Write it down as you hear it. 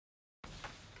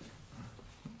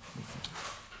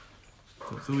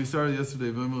So we started yesterday,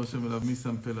 V'omer Hashem elav mi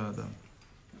sam pe la'adam.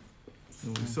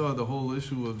 And we saw the whole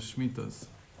issue of Shmitas,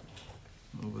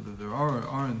 whether there are or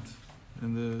aren't.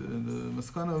 And the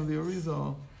maskana of the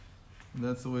Arizal, and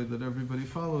that's the way that everybody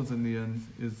follows in the end,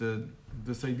 is that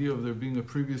this idea of there being a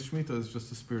previous Shemitah is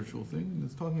just a spiritual thing. And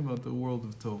it's talking about the world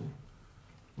of Tohu.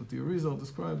 What the Arizal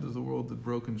described as a world that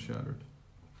broke and shattered.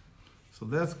 So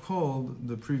that's called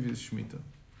the previous Shemitah.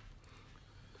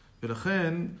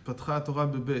 ולכן פתחה התורה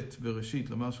בבית, בראשית,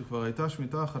 לומר שכבר הייתה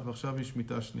שמיטה אחת ועכשיו היא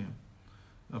שמיטה שנייה.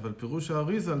 אבל פירוש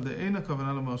האריזל דאין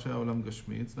הכוונה לומר שהיה עולם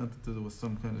גשמי. It's not that there was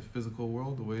some kind of physical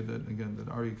world, the way that, again, that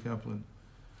Aryeh Kaplan,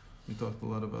 we talked a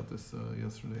lot about this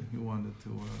yesterday. He wanted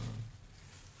to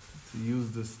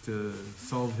use this to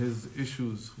solve his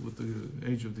issues with the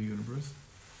age of the universe.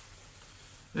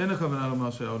 אין הכוונה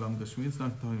לומר שהיה עולם גשמי. It's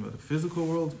not talking about a physical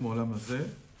world, כמו עולם הזה,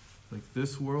 like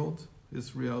this world,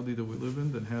 this reality that we live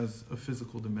in that has a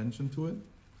physical dimension to it.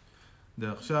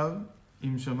 דעכשיו,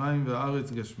 עם שמיים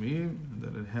וארץ גשמיים,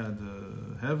 that it had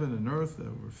heaven and earth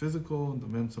that were physical, and the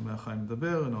מם צומח חיים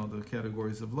מדבר, and all the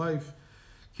categories of life.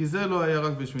 כי זה לא היה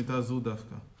רק בשמיטה זו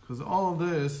דווקא. Because all of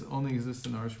this only exists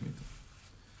in our shmita.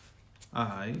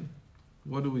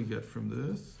 What do we get from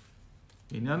this?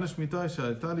 עניין השמיטה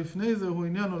שהייתה לפני זה הוא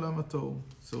עניין עולם התוהו.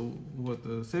 So what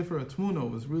the Sefer HaTmuna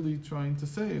was really trying to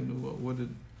say, and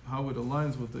how it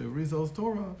aligns with the Arizal's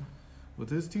Torah, with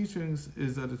his teachings,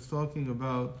 is that it's talking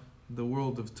about the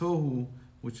world of Tohu,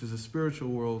 which is a spiritual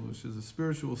world, which is a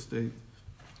spiritual state.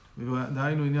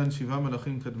 דהיינו עניין שבעה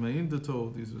מלאכים קדמאים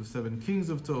דתוהו, these are the 7 kings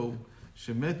of Tohu,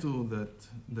 שמתו,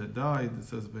 that died, it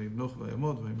says וימלוך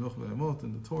וימות, וימלוך וימות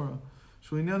in the Torah,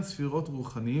 שהוא עניין ספירות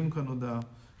רוחניים כנודע.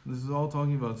 This is all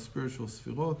talking about spiritual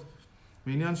ספירות.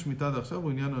 ועניין שמיטה דעכשיו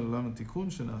הוא עניין עולם התיקון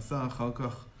שנעשה אחר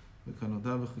כך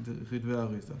וכנודע בכתבי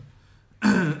האריזה.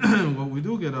 What we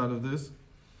do get out of this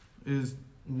is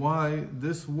why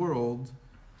this world,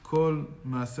 כל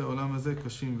מעשי העולם הזה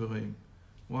קשים ורעים.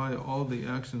 Why all the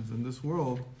actions in this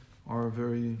world are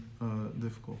very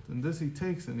difficult. And this he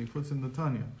takes and he puts in the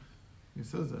Tanya. He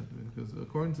says that because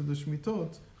according to the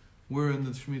Shmitot, we're in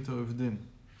the Shemitah of Din,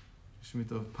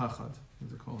 Shemitah of Pachad,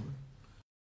 as they call it.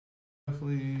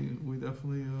 We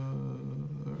definitely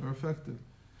are affected.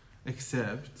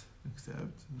 Except, and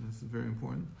this is very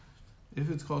important, if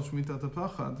it's called Shemitah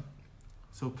Pachad,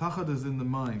 so Pachad is in the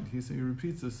mind. He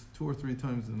repeats this 2 or 3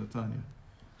 times in the Tanya,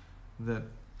 that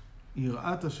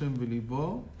Yirat Hashem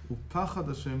b'libo u'pachad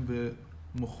Hashem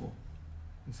b'mocho.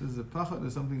 He says that Pachad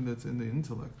is something that's in the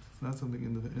intellect. It's not something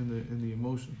in the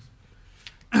emotions.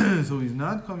 So he's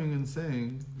not coming and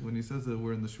saying, when he says that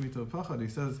we're in the Shemitah of Pachad, he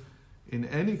says, in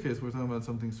any case, we're talking about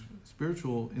something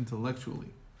spiritual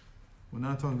intellectually. We're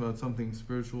not talking about something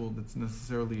spiritual that's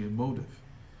necessarily emotive.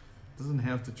 It doesn't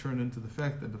have to turn into the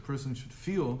fact that the person should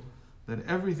feel that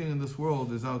everything in this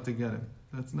world is out to get him.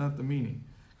 That's not the meaning.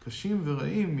 Kashim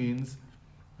v'ra'im means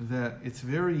that it's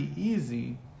very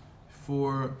easy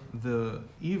for the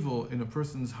evil in a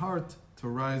person's heart to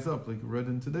rise up, like read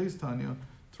in today's Tanya,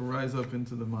 to rise up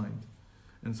into the mind.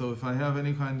 And so if I have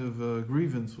any kind of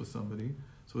grievance with somebody,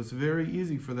 so it's very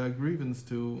easy for that grievance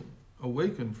to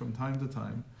awaken from time to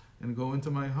time and go into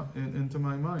my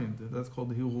mind. That's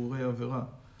called hirurei avera.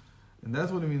 And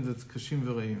that's what it means, it's kashim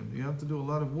v'reim. You have to do a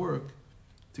lot of work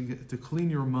to clean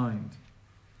your mind.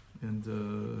 And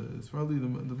it's probably the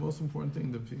most important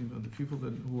thing that the people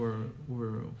who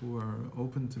are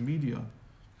open to media.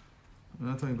 I'm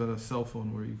not talking about a cell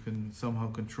phone where you can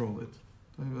somehow control it.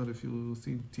 I'm talking about if you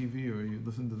see TV or you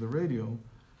listen to the radio,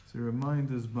 so your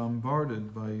mind is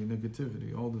bombarded by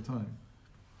negativity all the time.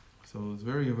 So it's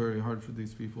very, very hard for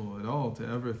these people at all to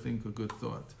ever think a good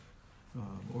thought,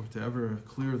 or to ever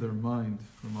clear their mind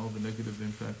from all the negative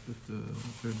impact that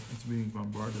it's being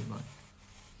bombarded by.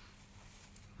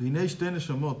 So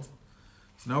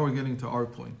now we're getting to our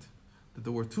point, that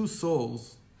there were 2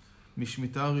 souls,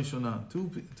 mishmita rishona,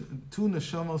 two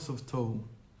neshamos of tohu,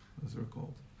 as they're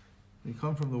called. They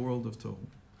come from the world of tohu.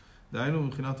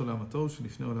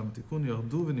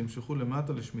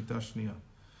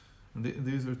 And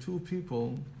these are 2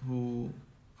 people who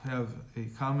have a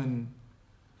common,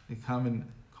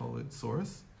 call it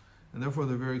source, and therefore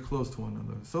they're very close to one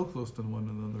another. So close to one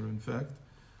another, in fact,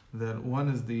 that one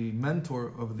is the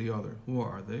mentor of the other. Who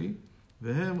are they?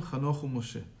 Vehem Chanoch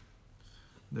u'Moshe.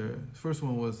 The first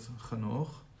one was Chanoch,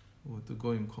 what the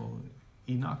Goyim call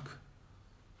Enoch.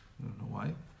 I don't know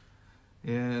why.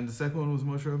 And the second one was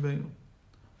Moshe Rabbeinu.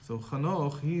 So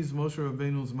Chanoch, he's Moshe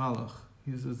Rabbeinu's malach.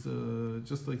 He's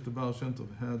just like the Baal Shem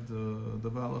Tov had the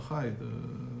Baal Achai,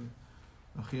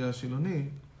 the Achia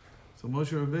Shiloni. So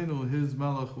Moshe Rabbeinu, his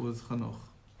malach was Chanoch.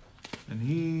 And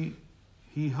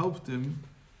he helped him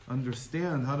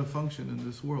understand how to function in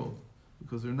this world,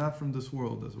 because they're not from this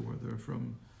world, as it were.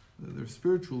 They're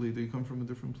spiritually, they come from a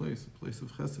different place, a place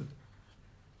of chesed.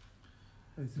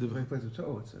 It's a place of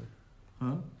Tohu, it's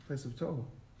a place of Tohu.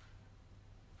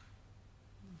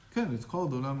 Ken, it's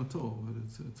called Olam HaTohu, but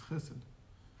it's chesed.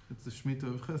 It's the Shemitah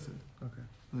of chesed. Okay.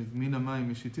 Like Mina Mayim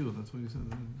Mishitir, that's what he said.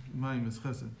 Mayim is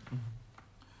chesed.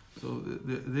 So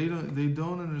they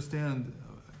don't understand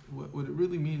what it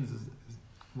really means is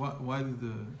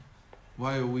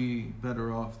why are we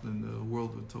better off than the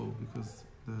world of Tohu? Because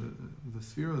the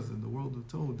spheres in the world of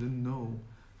Tohu didn't know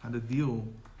how to deal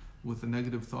with the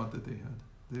negative thought that they had.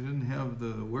 They didn't have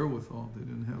the wherewithal. They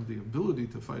didn't have the ability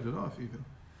to fight it off even.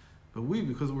 But we,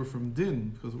 because we're from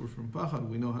Din, because we're from Pachad,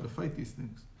 we know how to fight these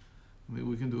things. I mean,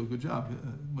 we can do a good job.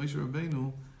 Moshe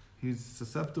Rabbeinu, he's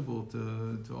susceptible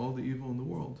to all the evil in the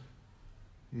world.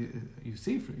 You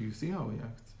see how he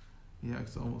acts. He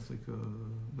acts almost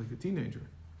like a teenager.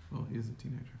 Well, he is a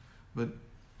teenager. But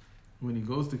when he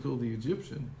goes to kill the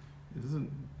Egyptian,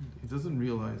 he doesn't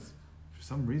realize, for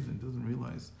some reason, doesn't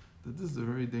realize that this is a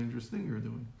very dangerous thing you're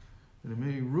doing. And it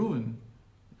may ruin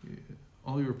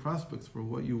all your prospects for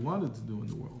what you wanted to do in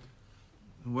the world.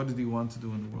 And what did he want to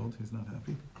do in the world? He's not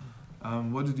happy.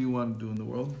 What did he want to do in the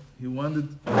world? He wanted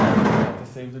to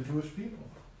save the Jewish people.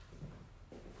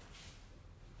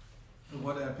 And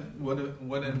what happened?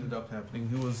 What ended up happening?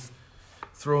 He was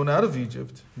thrown out of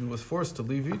Egypt. He was forced to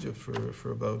leave Egypt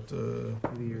for about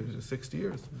 60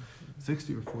 years,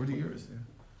 60 or 40 years.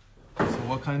 So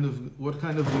what kind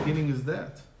of beginning is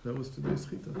that? That was today's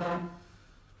Chita.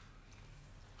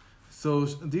 So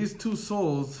these two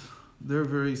souls, they're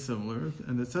very similar,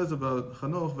 and it says about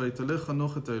Chanoch, "Vaytalech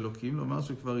Chanoch et Elokim," lomar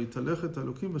shekvar yitalech et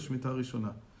Elokim b'shmita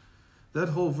rishona. That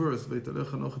whole verse,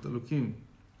 "Vaytalech Chanoch et Elokim,"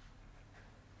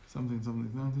 something,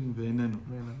 ve'enenu.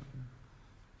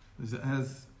 It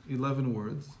has 11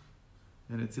 words,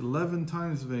 and it's 11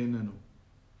 times ve'enenu.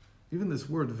 Even this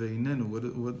word ve'enenu,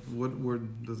 what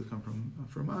word does it come from?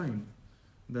 From ayin.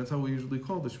 That's how we usually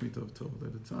call the Shemitah of Tohu,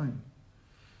 that it's ayin.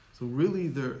 So really,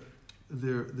 their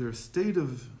state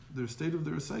of their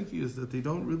psyche is that they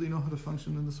don't really know how to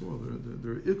function in this world.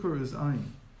 Their ikar is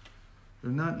ayin.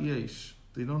 They're not yesh.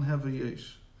 They don't have a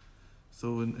yesh.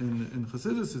 So in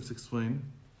Chassidus it's explained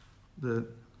that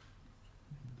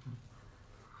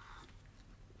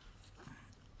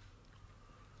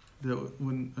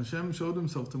when Hashem showed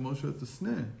himself to Moshe at the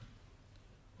Sneh,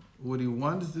 what he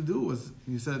wanted to do was,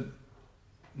 he said,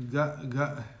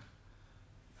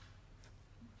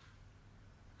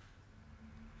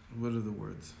 what are the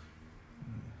words?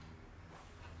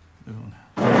 I don't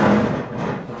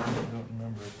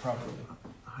remember it properly.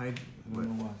 Hide. I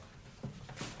don't know why.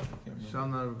 Shall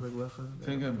not reglecha.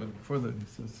 Again, but before that he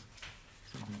says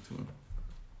something to him.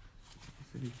 He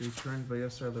said he returned by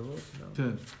Yasar Levot.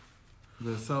 Ten.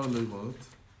 The Yasar Levot.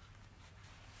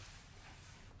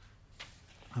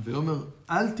 ואומר,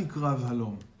 אל תקרב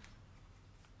הלום.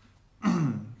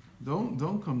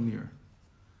 Don't come near.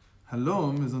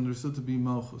 Halom is understood to be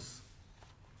Malchus.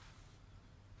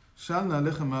 Shal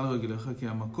na'alecha ma'al reglecha ki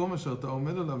hamakom asher ta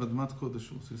omed alav admat kodesh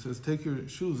hu. So he says, take your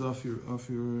shoes off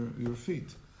your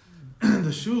feet.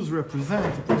 The shoes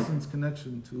represent a person's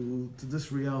connection to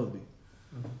this reality.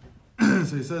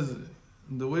 So he says,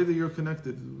 the way that you're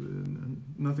connected,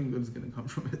 nothing good is going to come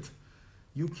from it.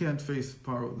 You can't face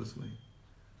Paro this way.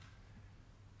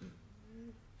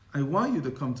 I want you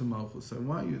to come to Malchus. I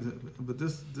want you to, but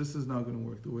this is not going to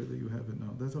work the way that you have it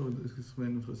now. That's how it's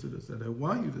explained in Chassidus, that I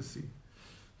want you to see.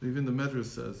 Even the Medrash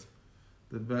says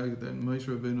that back then Moshe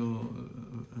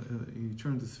Rabbeinu he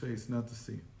turned his face not to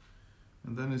see,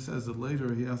 and then it says that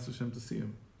later he asked Hashem to see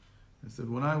him. He said,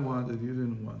 "When I wanted, you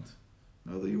didn't want.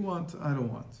 Now that you want, I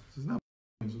don't want." So it's not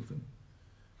games with him.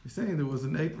 He's saying there was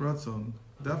an 8 ratzon,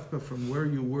 dafka from where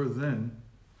you were then,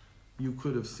 you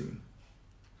could have seen.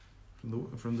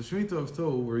 From the Shemitah of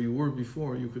Tohu, where you were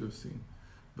before, you could have seen.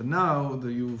 But now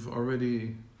that you've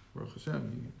already, Baruch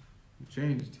Hashem, he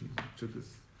changed, he took his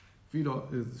feet off,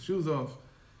 his shoes off,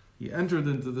 he entered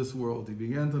into this world, he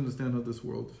began to understand how this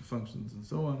world functions and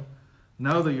so on.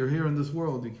 Now that you're here in this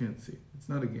world, you can't see. It's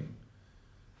not a game.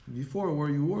 Before, where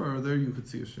you were, there you could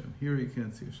see Hashem. Here you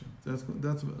can't see Hashem. That's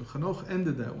Chanoch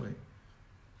ended that way.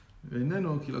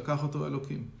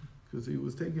 Because he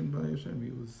was taken by Hashem.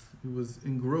 He was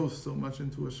engrossed so much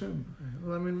into Hashem.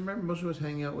 Well, I mean, remember Moshe was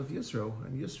hanging out with Yisro,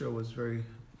 and Yisro was very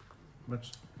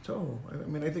much Tohu. I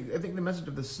mean, I think the message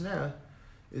of the Sneh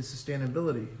is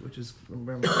sustainability, which is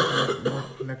more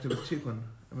connected with Tikkun.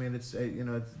 I mean, it's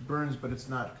it burns, but it's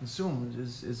not consumed.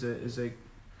 Is a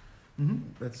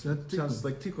that sounds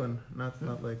like Tikkun,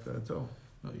 not like Tohu.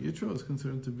 Yitro is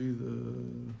considered to be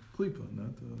the klipa,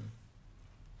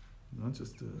 not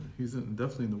just. He's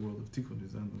definitely in the world of tikkun.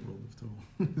 He's not in the world of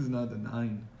Torah. He's not an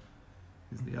ayin.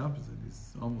 He's the opposite.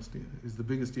 He's the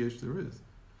biggest yesh there is.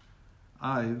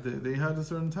 They had a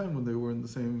certain time when they were in the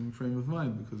same frame of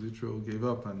mind because Yitro gave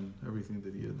up on everything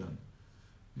that he had done.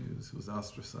 He was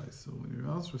ostracized. So when you're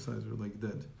ostracized, you're like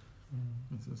dead.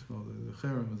 That's called the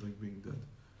cherem is like being dead.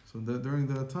 So that during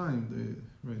that time,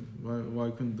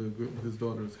 why couldn't his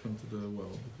daughters come to the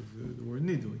well? Because they were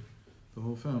nidui, the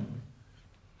whole family.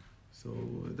 So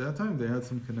at that time, they had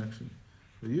some connection.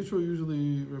 The Yitro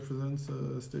usually represents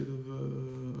a state of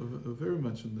very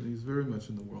much he's very much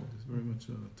in the world. He's very much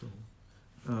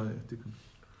tikkun.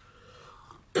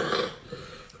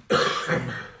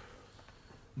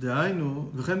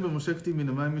 De'ainu, v'chen b'Moshe k'tiv min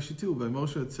hamayim yishitiu. By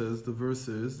Moshe it says, the verse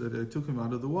is that I took him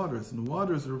out of the waters. And the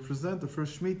waters represent the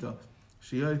first Shemitah.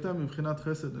 She'yah ita mivchinat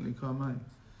chesed and ikra mayim.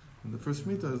 And the first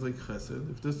Shemitah is like chesed.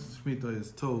 If this Shemitah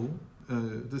is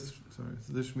this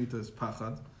Shemitah is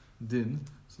pachad, din.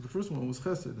 So the first one was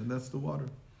chesed, and that's the water.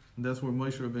 And that's where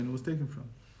Moshe Rabbeinu was taken from.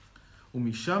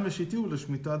 ומשם השיתיהו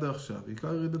לשמיטה דעכשיו.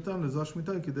 עיקר ירידתם לזו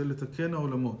השמיטה כדי לתקן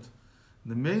העולמות.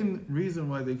 The main reason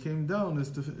why they came down is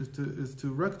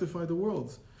to rectify the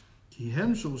worlds. כי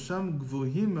הם שורשם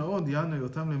גבוהים מאוד, יענו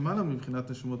אותם למעלה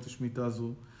מבחינת נשמות השמיטה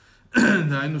הזו.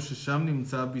 דהיינו ששם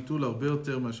נמצא הביטול הרבה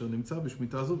יותר מאשר נמצא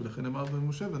בשמיטה הזו, ולכן אמר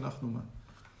במשה ואנחנו מה.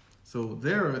 So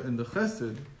there in the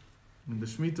chesed, in the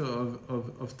shmita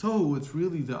of Tohu, it's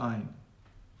really the ayin.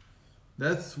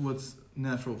 That's what's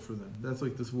natural for them. That's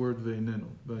like this word ve'inenu,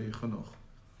 by Chanoch.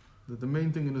 That the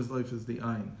main thing in his life is the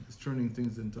ayin, is turning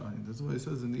things into ayin. That's why it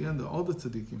says in the end, all the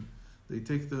tzaddikim, they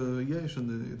take the yesh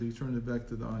and they turn it back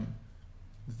to the ayin.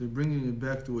 They're bringing it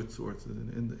back to its source.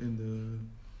 In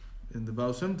the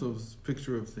Baal Shem Tov's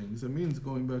picture of things, it means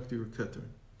going back to your keter.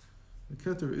 The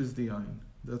keter is the ayin.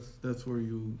 That's where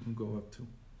you go up to.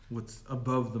 What's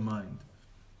above the mind.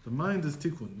 The mind is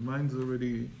tikkun. The mind is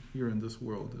already here in this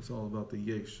world. It's all about the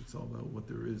yesh. It's all about what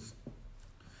there is.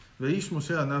 ואיש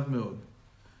משה ענב מאוד,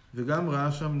 וגם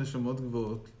ראה שם נשמות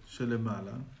גבוהות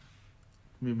שלמעלה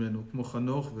ממנו, כמו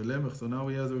חנוך ולמך. So now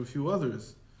he has a few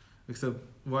others. Except,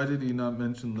 why did he not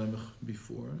mention Lemech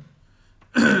before?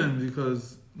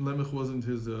 Because Lemech wasn't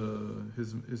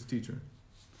his teacher.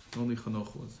 Only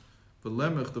Chanoch was. But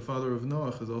Lemech, the father of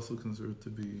Noach, is also considered to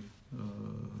be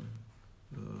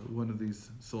one of these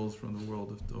souls from the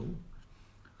world of Tohu.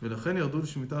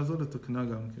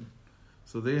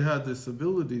 So they had this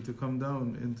ability to come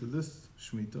down into this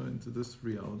Shemitah, into this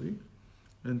reality,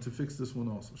 and to fix this one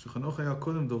also. שחנוך היה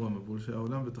קודם דור המבול,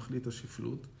 שהעולם בתכלית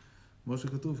השפלות, כמו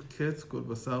שכתוב, קץ כל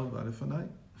בשר בא לפניי.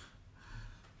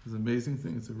 It's an amazing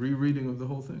thing. It's a rereading of the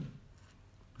whole thing.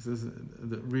 It says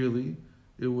that really,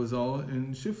 it was all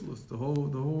in shiflus. The whole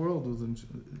world was in.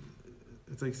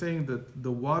 It's like saying that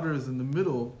the waters in the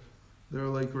middle, they're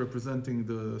like representing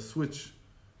the switch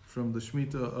from the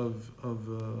Shemitah of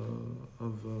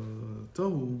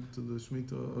Tohu to the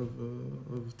Shemitah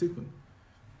of Tikkun.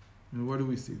 And where do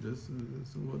we see this?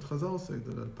 It's what Chazal say,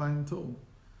 that Alpayim Tohu,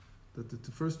 that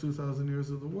the first 2,000 years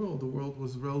of the world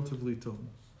was relatively Tohu.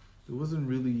 There wasn't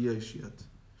really Yesh yet.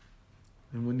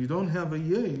 And when you don't have a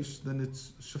Yesh, then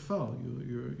it's Shafal,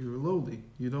 you're lowly,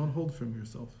 you don't hold from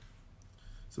yourself.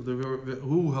 So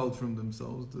who held from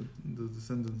themselves? The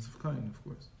descendants of Cain, of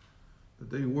course. That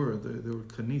they were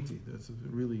Kaniti, that's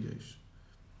really Yesh.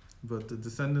 But the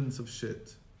descendants of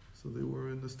Shet, so they were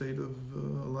in the state of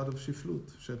a lot of Shiflut.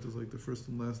 Shet is like the first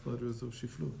and last letters of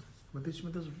Shiflut. But these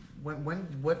Shemitahs,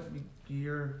 what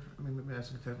year, let me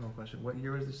ask a technical question. What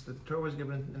year is this? The Torah was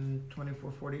given in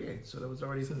 2448, so that was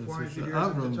already 400 years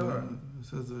of the Torah. It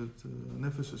says that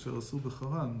Nefesh Asher Asu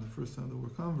B'Charan, the first time there were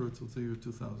converts, was the year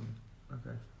 2000.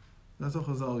 Okay. That's how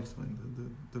Chazal explained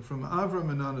it. That from Avram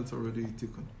and on, it's already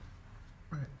Tikkun.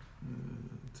 Right.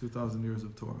 2,000 years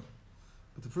of Torah.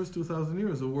 But the first 2,000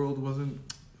 years, the world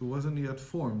wasn't yet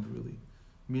formed, really.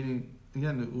 Meaning,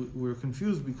 again, we're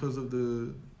confused because of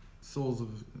the souls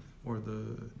or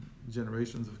the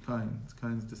generations of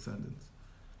Cain's descendants.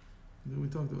 We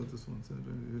talked about this once.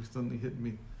 It suddenly hit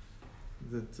me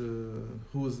that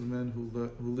who was the man who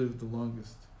lived the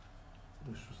longest?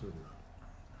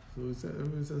 So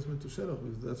everyone says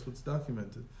Metushelach, that's what's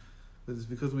documented. But it's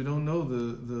because we don't know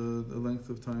the length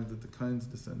of time that the Cain's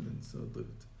descendants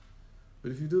lived.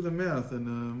 But if you do the math, and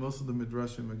most of the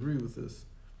Midrashim agree with this,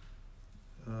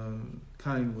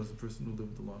 Cain was the person who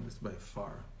lived the longest by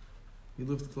far. He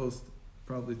lived close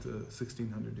probably to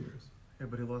 1,600 years. Yeah,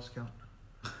 but he lost count.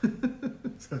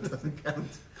 So it doesn't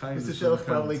count. Mr. Shelach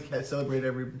probably can't celebrate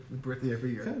every birthday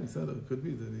every year. Cain said it could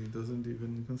be that he doesn't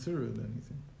even consider it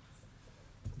anything.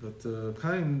 But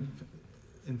Cain,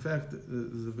 in fact,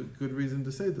 there's a good reason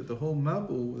to say that the whole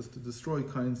Mabul was to destroy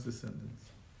Cain's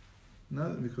descendants.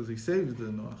 Not because he saved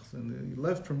the Noachs, and he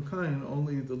left from Cain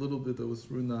only the little bit that was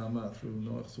through Naamah, through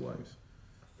Noach's wife.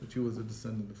 But she was a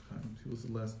descendant of Cain. She was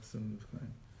the last descendant of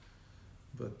Cain.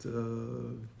 But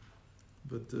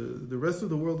the rest of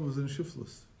the world was in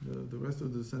Shiflus. The rest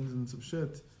of the descendants of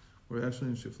Shet were actually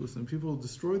in Shiflus, and people who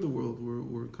destroyed the world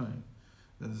were Cain.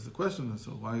 Then there's the question,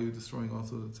 so why are you destroying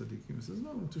also the tzaddikim? He says,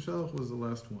 no, Tushalach was the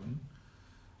last one.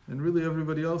 And really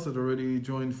everybody else had already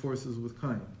joined forces with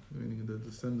Cain. Meaning the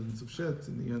descendants of Shet,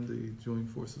 in the end they joined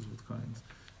forces with Cain.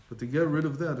 But to get rid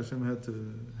of that, Hashem had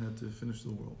to finish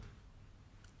the world.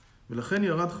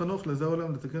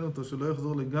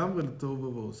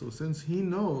 So since he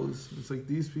knows, it's like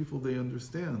these people, they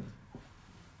understand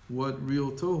what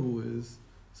real tohu is,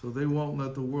 so they won't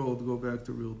let the world go back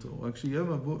to real tohu.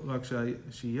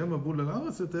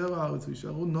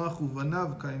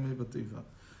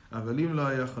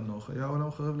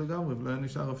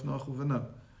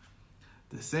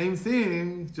 The same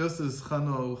thing, just as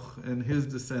Chanoch and his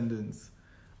descendants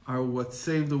are what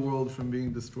saved the world from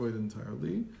being destroyed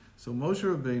entirely, so Moshe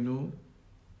Rabbeinu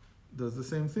does the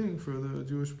same thing for the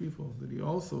Jewish people, that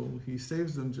he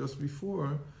saves them just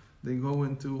before they go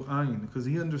into Ayin, because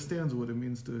he understands what it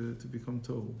means to become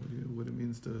Tohu, what it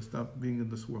means to stop being in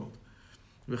this world.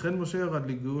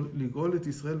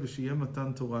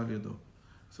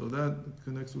 So that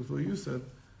connects with what you said,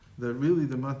 that really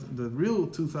the real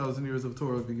 2,000 years of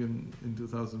Torah begin in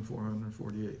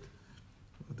 2,448.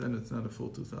 But then it's not a full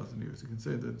 2,000 years. You can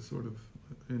say that it's sort of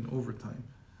in overtime.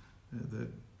 That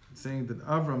saying that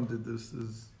Avram did this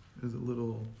is a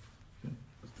little...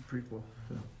 That's the prequel.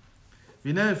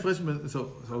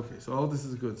 So all this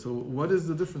is good. So what is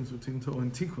the difference between Torah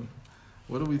and Tikkun?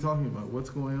 What are we talking about? What's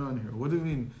going on here? What do you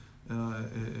mean?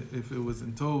 If it was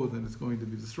in Torah, then it's going to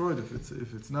be destroyed.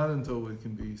 If it's not in Torah, it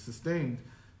can be sustained.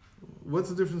 What's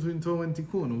the difference between Torah and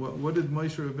Tikkun? What did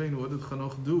Moshe Rabbeinu, what did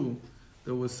Chanoch do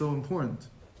that was so important?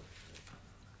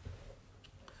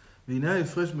 והנה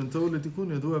ההפרש בין תוהו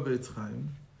לתיקון ידוע בעץ חיים,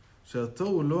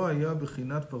 שהתוהו לא היה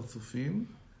בחינת פרצופים,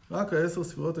 רק 10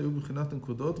 ספירות היו בחינת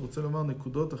נקודות, רוצה לומר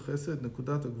נקודות החסד,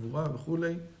 נקודת הגבורה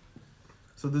וכולי.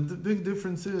 So the big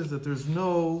difference is that there's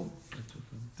no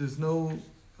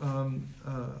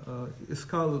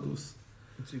escaladus.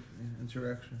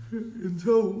 Interaction.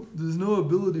 Until there's no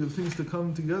ability of things to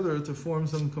come together to form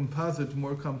some composite,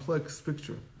 more complex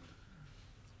picture.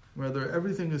 Rather,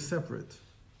 everything is separate.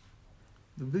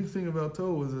 The big thing about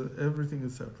Tohu is that everything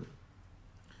is separate.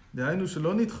 דהיינו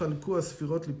שלא נתחלקו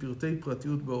הספירות לפרטי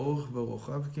פרטיות באורך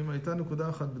ורוחב, כי אם הייתה נקודה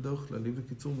אחת בדרך כללי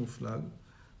וקיצור מופלג,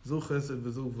 זו חסד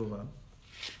וזו גבורה.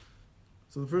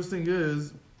 So the first thing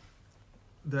is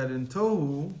that in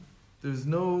Tohu, there's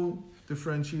no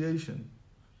differentiation.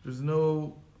 There's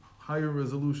no higher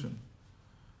resolution.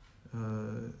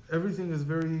 Everything is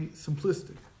very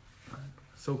simplistic.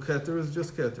 So Keter is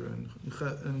just Keter,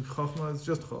 and Chachma is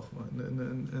just Chachma,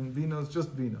 and Bina is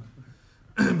just Bina.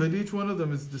 But each one of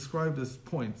them is described as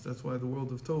points. That's why the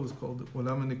world of Tohu is called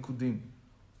Olam HaNikudim,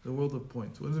 the world of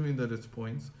points. What does it mean that it's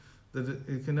points? That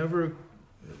it can never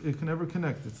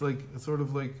connect. It's sort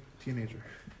of like Teenager.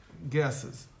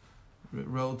 Gases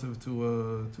relative to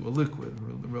a liquid,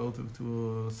 relative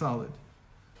to a solid.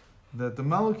 That the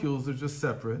molecules are just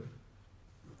separate,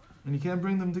 and you can't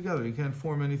bring them together. You can't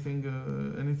form anything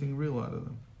real out of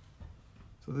them.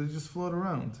 So they just float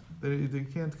around. They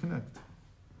can't connect.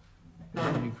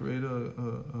 Can you create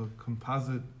a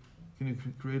composite? Can you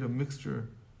create a mixture?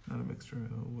 Not a mixture.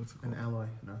 What's it called? An alloy.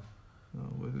 No. No,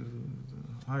 what is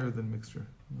it? Higher than mixture.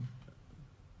 No.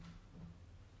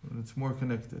 When it's more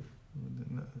connected.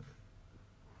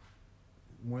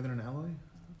 More than an alloy?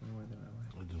 More than an alloy.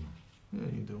 I don't know. Yeah,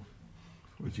 you do.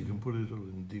 But you can put it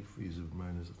in deep freeze of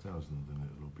 -1,000, then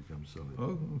it will become solid.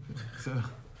 Oh, okay. So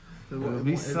It'll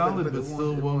be solid, but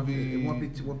still won't be.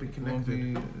 It won't be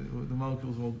connected. The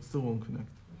molecules still won't connect.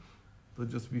 They'll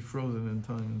just be frozen in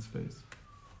time and space.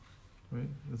 Right?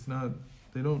 It's not.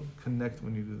 They don't connect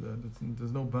when you do that.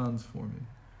 There's no bonds forming.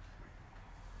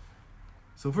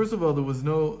 So first of all, there was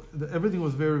everything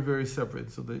was very, very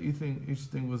separate. So each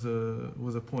thing was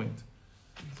a point.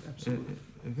 It's absolute.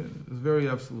 It was very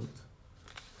absolute.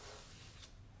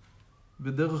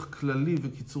 בדרך כללי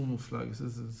וקיצור מופלג.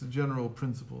 It's a general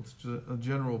principle. It's just a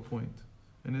general point.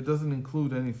 And it doesn't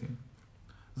include anything.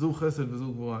 זו חסד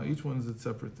וזו גבורה. Each one is a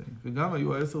separate thing. וגם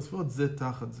היו 10 ספירות, זה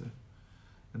תחת זה.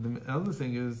 And the other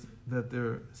thing is that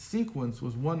their sequence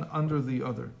was one under the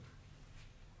other.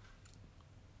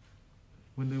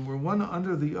 When they were one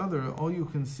under the other, all you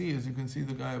can see is you can see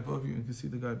the guy above you and you can see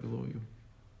the guy below you.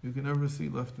 you can never see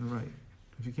left and right.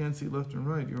 If you can't see left and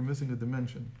right, you're missing a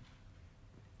dimension.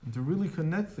 And to really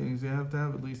connect things, you have to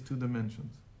have at least two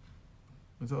dimensions.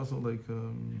 It's also like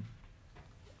in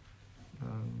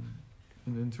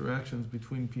interactions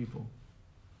between people.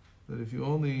 That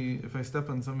if I step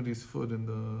on somebody's foot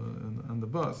on the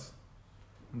bus,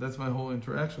 and that's my whole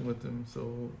interaction with them,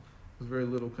 so there's very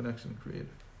little connection created.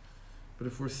 But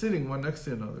if we're sitting one next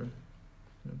to another,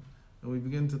 and we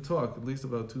begin to talk at least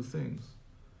about two things,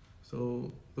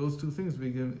 so those two things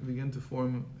begin to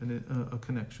form a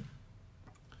connection.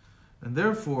 And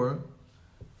therefore,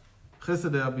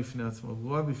 Chesed b'fnei atzmo,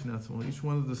 Gvura b'fnei atzmo, each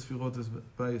one of the Sfirot is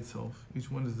by itself.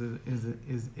 Each one is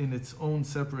in its own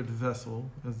separate vessel,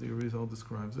 as the Arizal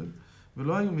describes it.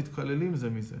 V'lo hayu mitkallelim ze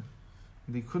mizeh.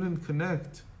 They couldn't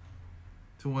connect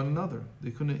to one another.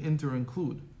 They couldn't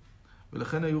inter-include.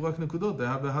 V'lechen hayu rak nekudot,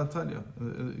 deha b'had talya.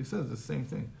 He says the same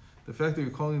thing. The fact that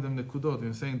you're calling them nekudot,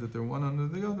 you're saying that they're one under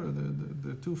the other,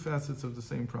 they're two facets of the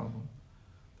same problem.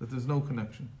 That there's no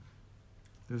connection.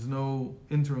 There's no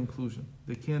inter-inclusion.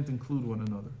 They can't include one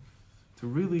another. To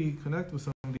really connect with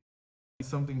somebody,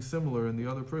 something similar in the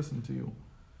other person to you.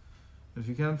 And if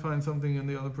you can't find something in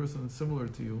the other person that's similar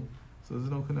to you, so there's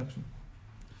no connection.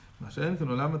 מה שאין כן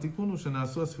עולם התיקון הוא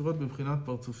שנעשו הספירות בבחינת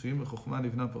פרצופים, וחוכמה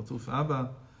נבנה פרצוף אבא,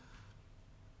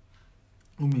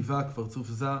 ומבק פרצוף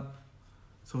זה.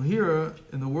 So here,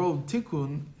 in the world of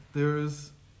tikkun,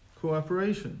 there's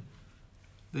cooperation.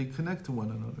 They connect to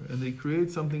one another, and they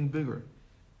create something bigger.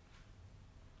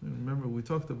 Remember, we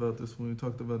talked about this when we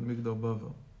talked about Migdal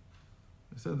Bavel.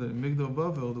 I said that in Migdal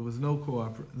Bavel there was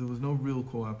no real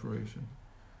cooperation.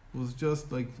 It was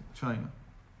just like China,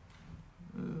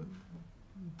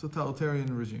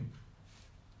 totalitarian regime.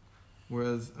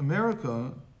 Whereas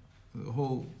America, the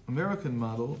whole American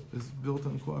model is built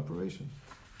on cooperation.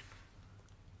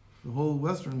 The whole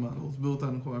Western model is built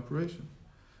on cooperation.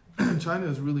 China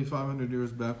is really 500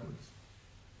 years backwards.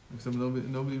 Except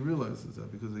nobody realizes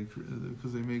that because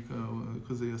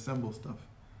they assemble stuff.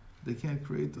 They can't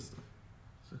create the stuff.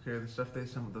 It's okay. The stuff they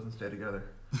assemble doesn't stay together.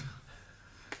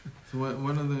 So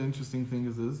one of the interesting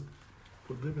things is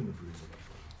put them in the freezer.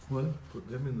 What? Put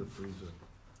them in the freezer.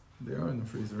 They are in the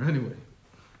freezer anyway.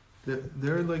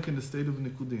 They're like in the state of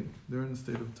nikudim. They're in the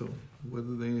state of tov.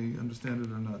 Whether they understand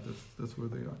it or not, that's where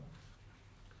they are.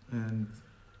 And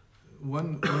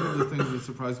one of the things that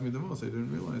surprised me the most, I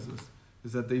didn't realize this,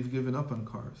 is that they've given up on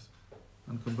cars,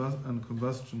 on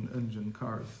combustion engine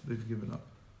cars. They've given up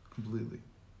completely.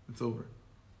 It's over.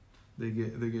 They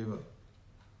gave up.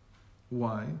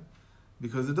 Why?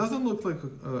 Because it doesn't look like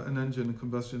an engine, a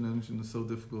combustion engine, is so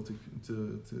difficult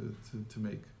to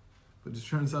make, but it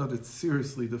turns out it's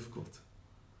seriously difficult.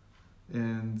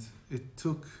 And it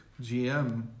took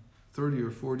GM 30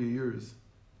 or 40 years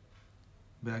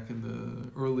back in the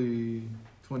early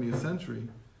 20th century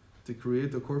to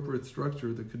create a corporate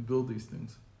structure that could build these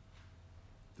things.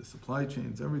 The supply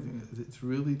chains, everything, it's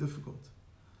really difficult.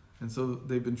 And so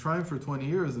they've been trying for 20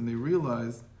 years and they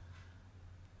realized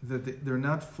that they're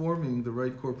not forming the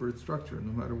right corporate structure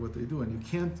no matter what they do. And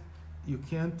you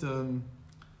can't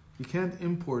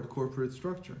import corporate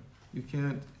structure. You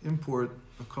can't import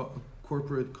a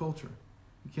corporate culture.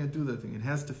 You can't do that thing. It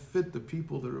has to fit the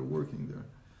people that are working there.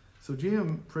 So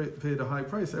GM paid a high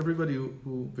price. Everybody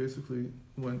who basically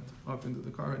went up into the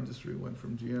car industry went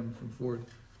from GM, from Ford,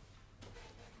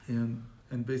 and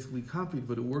basically copied,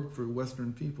 but it worked for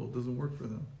Western people. It doesn't work for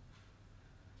them.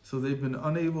 So they've been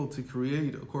unable to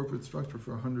create a corporate structure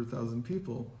for 100,000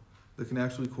 people that can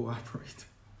actually cooperate.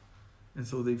 And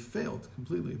so they've failed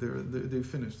completely. They've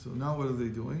finished. So now what are they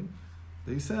doing?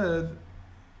 They said,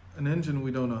 an engine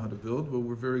we don't know how to build, but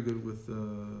we're very good with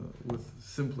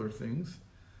simpler things.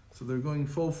 So they're going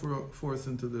full force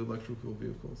into the electrical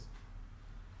vehicles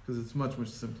because it's much, much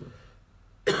simpler.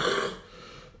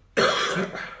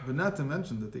 But not to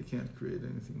mention that they can't create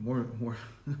anything more.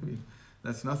 I mean,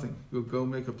 that's nothing. Go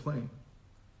make a plane.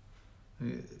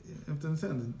 You have to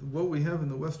understand, what we have in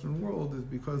the Western world is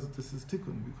because this is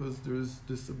tikkun, because there's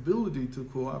this ability to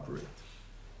cooperate,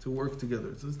 to work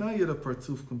together. So it's not yet a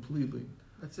partzuf completely.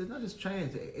 It's not just China,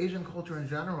 it's Asian culture in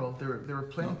general. There were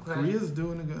plane crashes. Korea's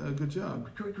doing a good job.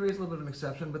 Korea's a little bit of an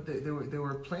exception, but there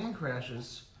were plane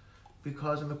crashes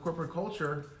because in the corporate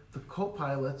culture, the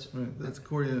co-pilots... Right, that's a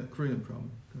Korean problem.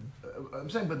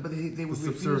 I'm saying, but they would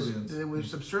refuse. They were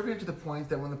subservient to the point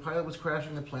that when the pilot was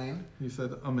crashing the plane... He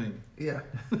said, Amen. Yeah,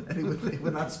 and he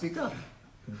would not speak up.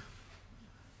 Okay.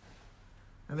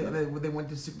 And they went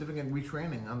to significant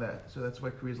retraining on that, so that's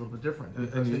why Korea's a little bit different.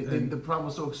 Because the problem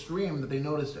was so extreme that they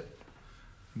noticed it.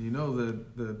 You know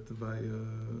that by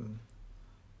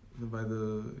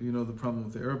the problem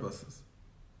with the Airbuses,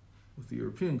 with the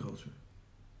European culture.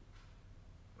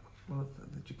 Well,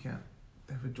 that you can't.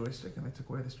 They have a joystick and they took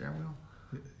away the steering wheel.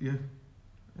 Yeah.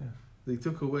 Yeah. They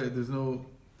took away. There's no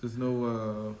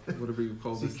whatever you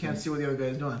call So this. you can't thing. see what the other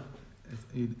guy's doing.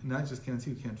 You not just can't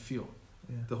see, you can't feel.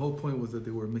 Yeah. The whole point was that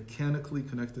they were mechanically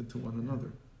connected to one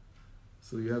another.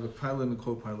 So you have a pilot and a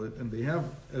co-pilot, and they have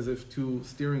as if two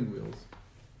steering wheels.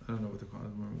 I don't know what they're called. I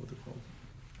don't remember what they're called.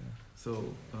 Yeah.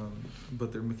 So,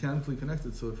 but they're mechanically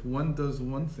connected. So if one does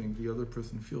one thing, the other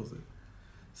person feels it.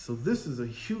 So this is a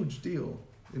huge deal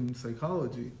in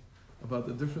psychology about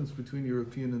the difference between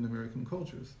European and American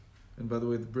cultures. And by the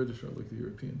way, the British are like the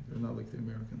European. They're not like the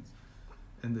Americans.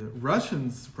 And the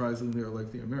Russians, surprisingly, are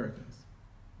like the Americans.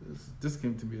 This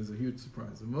came to me as a huge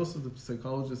surprise. And most of the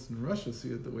psychologists in Russia see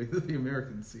it the way that the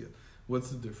Americans see it. What's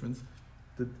the difference?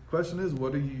 The question is,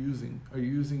 what are you using? Are you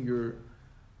using your,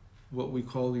 what we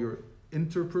call your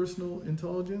interpersonal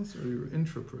intelligence or your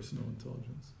intrapersonal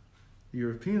intelligence? The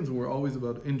Europeans were always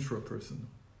about intrapersonal.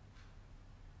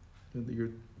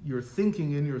 You're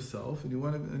thinking in yourself, and you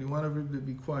want everybody to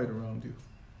be quiet around you.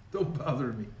 Don't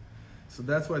bother me. So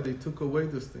that's why they took away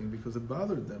this thing, because it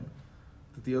bothered them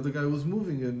that the other guy was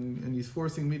moving and he's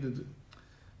forcing me to do.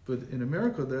 But in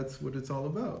America, that's what it's all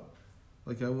about.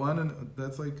 Like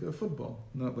that's like football,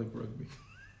 not like rugby.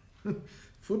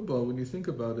 Football, when you think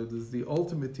about it, is the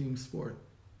ultimate team sport.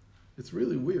 It's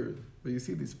really weird, but you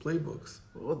see these playbooks.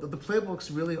 Well, the playbooks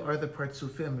really are the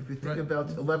partsufim. If you think Right.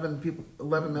 about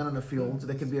 11 men on a field,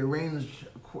 they can be arranged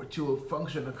to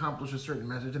function, accomplish a certain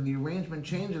message, and the arrangement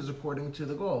changes according to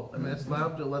the goal. I mean, it's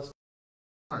loud, let's.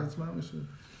 That's my mission.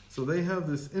 So they have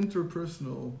this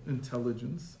interpersonal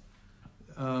intelligence.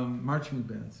 Marching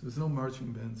bands. There's no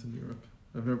marching bands in Europe.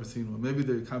 I've never seen one. Maybe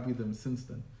they copied them since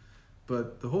then.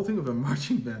 But the whole thing of a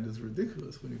marching band is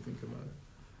ridiculous when you think about it.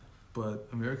 But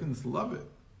Americans love it.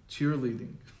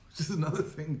 Cheerleading, which is another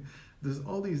thing. There's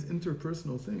all these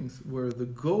interpersonal things where the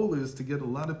goal is to get a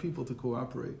lot of people to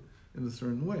cooperate in a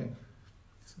certain way.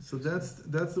 So that's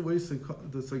the way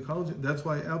the psychology. That's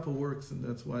why Apple works, and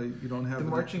that's why you don't have The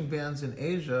marching bands in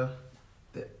Asia,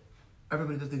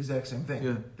 everybody does the exact same thing.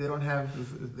 Yeah. They don't have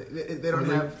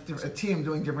a team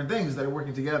doing different things that are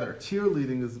working together.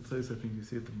 Cheerleading is the place I think you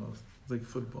see it the most. It's like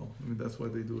football. I mean, that's why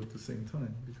they do it at the same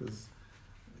time, because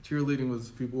cheerleading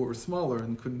was people who were smaller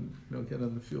and couldn't, get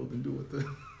on the field and do what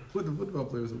the football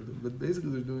players would do. But basically,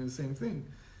 they're doing the same thing.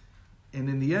 And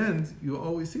in the end, you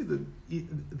always see that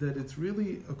it's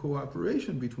really a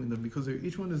cooperation between them, because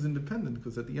each one is independent.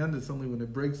 Because at the end, it's only when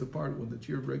it breaks apart, when the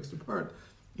cheer breaks apart,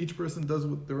 each person does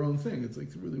their own thing. It's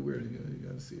like really weird. You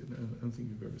got to see it. I don't think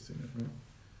you've ever seen it, right?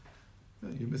 No,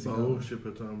 you're missing out. I don't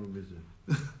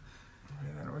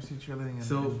see cheerleading.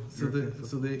 So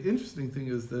the interesting thing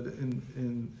is that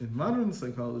in modern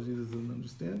psychology, there's an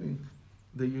understanding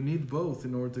that you need both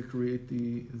in order to create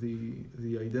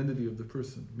the identity of the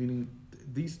person. Meaning,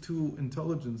 these two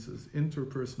intelligences,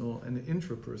 interpersonal and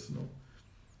intrapersonal,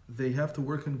 they have to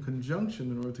work in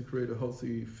conjunction in order to create a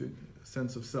healthy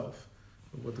sense of self,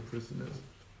 of what the person is.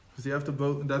 Because you have to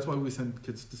both. That's why we send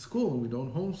kids to school and we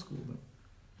don't homeschool them.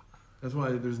 That's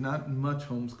why there's not much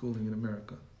homeschooling in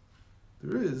America.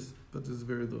 There is, but there's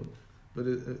very little. But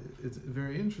it's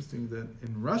very interesting that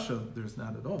in Russia, there's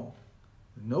not at all.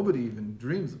 Nobody even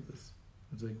dreams of this.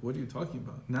 It's like, what are you talking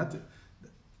about?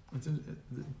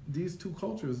 These two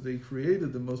cultures, they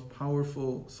created the most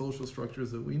powerful social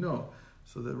structures that we know.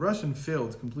 So the Russian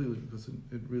failed completely, because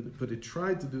but it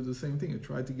tried to do the same thing. It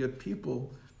tried to get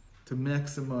people to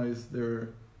maximize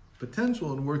their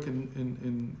potential and work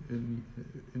in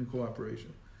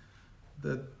cooperation.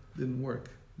 That didn't work.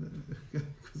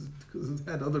 Because it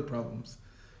had other problems.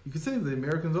 You could say the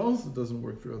Americans also doesn't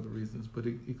work for other reasons, but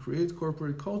it creates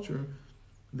corporate culture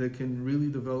that can really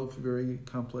develop very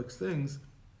complex things.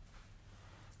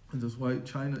 And that's why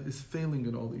China is failing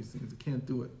at all these things. It can't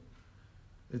do it.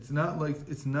 It's not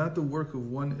the work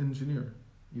of one engineer.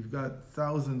 You've got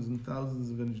thousands and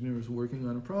thousands of engineers working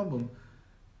on a problem,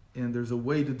 and there's a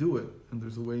way to do it, and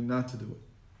there's a way not to do it.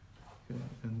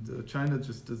 And China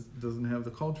just doesn't have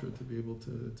the culture to be able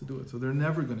to do it. So they're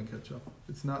never going to catch up.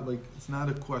 It's not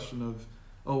a question of,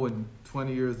 in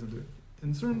 20 years,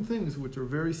 in certain things which are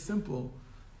very simple,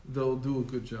 they'll do a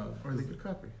good job. Or they could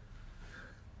copy.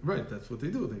 Right, that's what they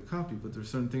do. They copy, but there's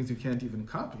certain things you can't even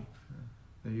copy.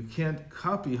 Now, you can't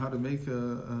copy how to make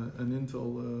an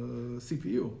Intel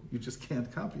CPU. You just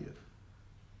can't copy it.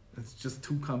 It's just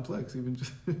too complex, even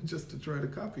just to try to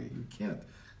copy it. You can't.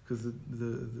 Because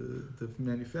the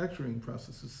manufacturing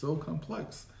process is so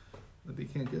complex that they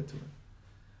can't get to it.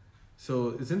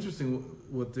 So it's interesting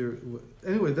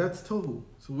anyway, that's tohu.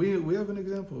 So we have an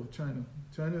example of China.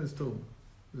 China is tohu.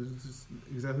 It's just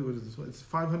exactly what it is. It's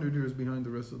 500 years behind the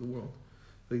rest of the world.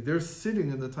 Like they're sitting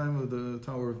in the time of the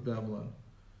Tower of Babylon.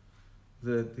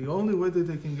 That the only way that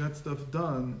they can get stuff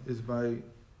done is by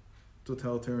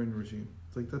totalitarian regime.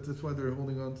 It's like that's why they're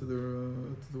holding on to their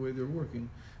to the way they're working.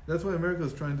 That's why America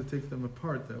is trying to take them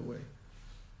apart that way.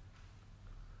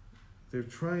 They're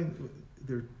trying.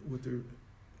 The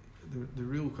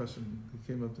real question that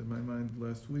came up in my mind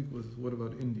last week was, what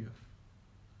about India?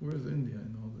 Where is India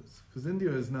in all this? Because India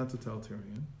is not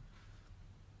totalitarian.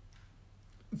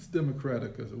 It's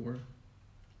democratic, as it were.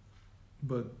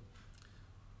 But,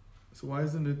 so why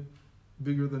isn't it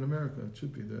bigger than America? It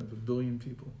should be. They have 1 billion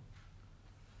people.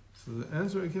 So the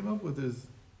answer I came up with is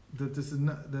that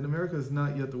that America is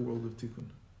not yet the world of Tikkun.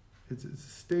 It's a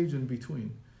stage in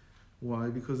between. Why?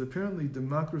 Because apparently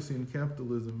democracy and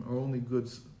capitalism are only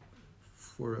goods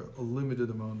for a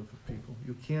limited amount of people.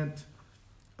 You can't,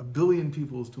 1 billion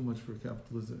people is too much for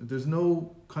capitalism. There's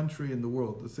no country in the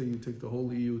world, let's say you take the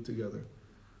whole EU together.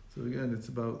 So again, it's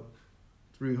about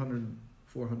 300,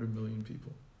 400 million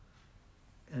people.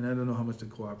 And I don't know how much the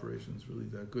cooperation is really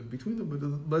that good between them,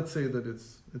 but let's say that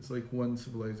it's like one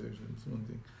civilization, it's one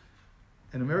thing.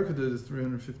 And America did is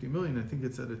 350 million, I think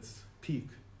it's at its peak.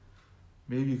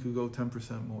 Maybe you could go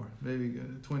 10% more, maybe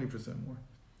 20% more.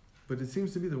 But it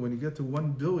seems to be that when you get to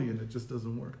 1 billion, it just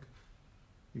doesn't work.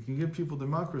 You can give people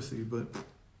democracy, but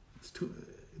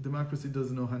democracy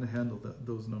doesn't know how to handle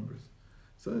those numbers.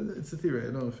 So it's a theory, I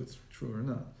don't know if it's true or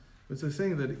not. But it's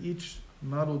saying that each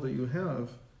model that you have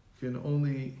can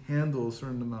only handle a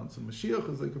certain amount. So Mashiach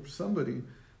is like somebody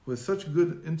who has such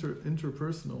good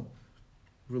interpersonal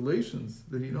relations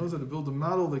that he knows how to build a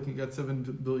model that can get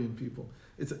 7 billion people.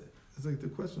 It's like the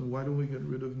question, why don't we get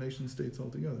rid of nation states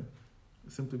altogether?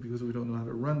 Simply because we don't know how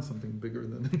to run something bigger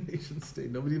than a nation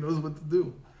state. Nobody knows what to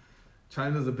do.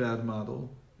 China's a bad model.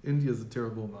 India's a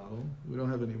terrible model. We don't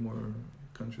have any more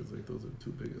countries like those are the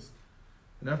 2 biggest.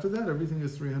 And after that, everything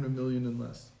is 300 million and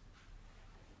less.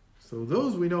 So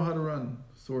those we know how to run,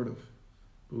 sort of.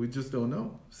 But we just don't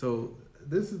know. So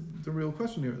this is the real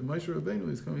question here. Moshe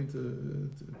Rabbeinu is coming to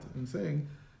and saying,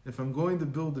 if I'm going to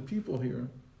build the people here,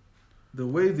 the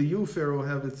way the you Pharaoh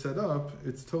have it set up,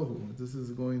 it's total. This is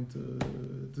going to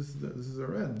this is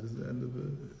our end. This is the end of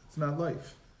it's not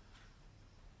life.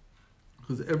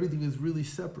 Because everything is really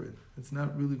separate. It's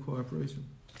not really cooperation.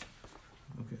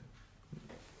 Okay.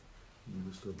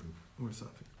 We're stopping. We're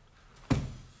stopping.